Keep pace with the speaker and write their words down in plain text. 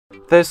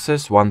This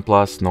is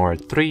OnePlus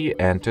Nord 3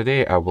 and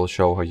today I will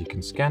show how you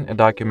can scan a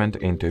document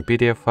into a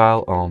PDF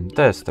file on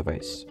this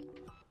device.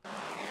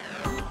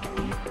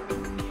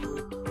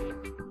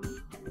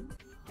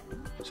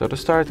 So to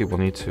start, you will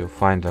need to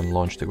find and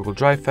launch the Google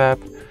Drive app.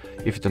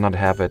 If you do not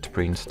have it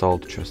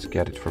pre-installed, just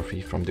get it for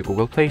free from the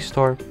Google Play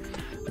Store.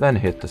 Then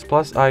hit this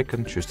plus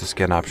icon, choose the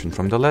scan option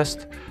from the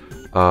list,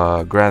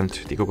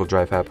 grant the Google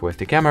Drive app with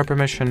the camera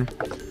permission,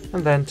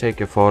 and then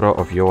take a photo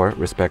of your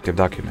respective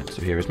document.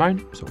 So here is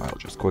mine, so I'll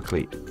just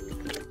quickly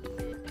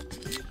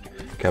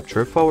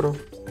capture a photo.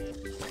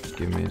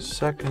 Give me a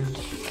second.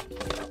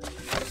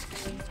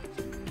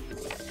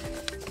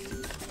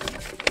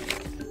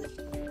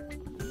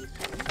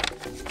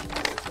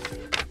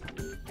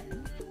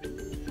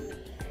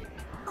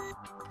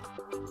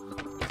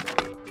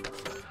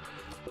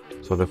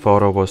 So the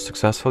photo was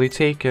successfully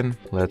taken.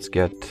 Let's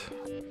get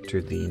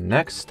to the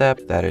next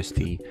step, that is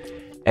the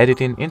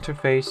editing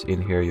interface.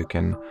 In here you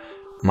can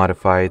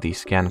modify the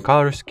scan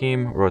color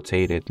scheme,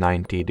 rotate it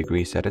 90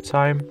 degrees at a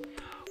time,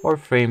 or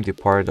frame the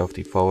part of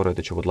the photo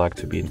that you would like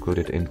to be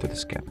included into the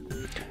scan.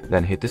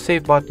 Then hit the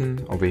save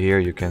button. Over here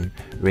you can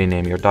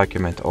rename your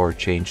document or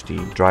change the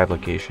drive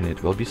location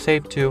it will be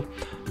saved to.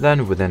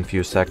 Then within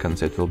few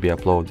seconds it will be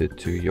uploaded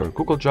to your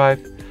Google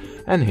Drive,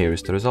 and here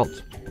is the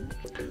result.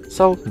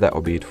 So that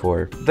will be it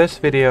for this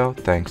video.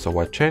 Thanks for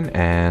watching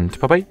and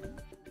bye bye.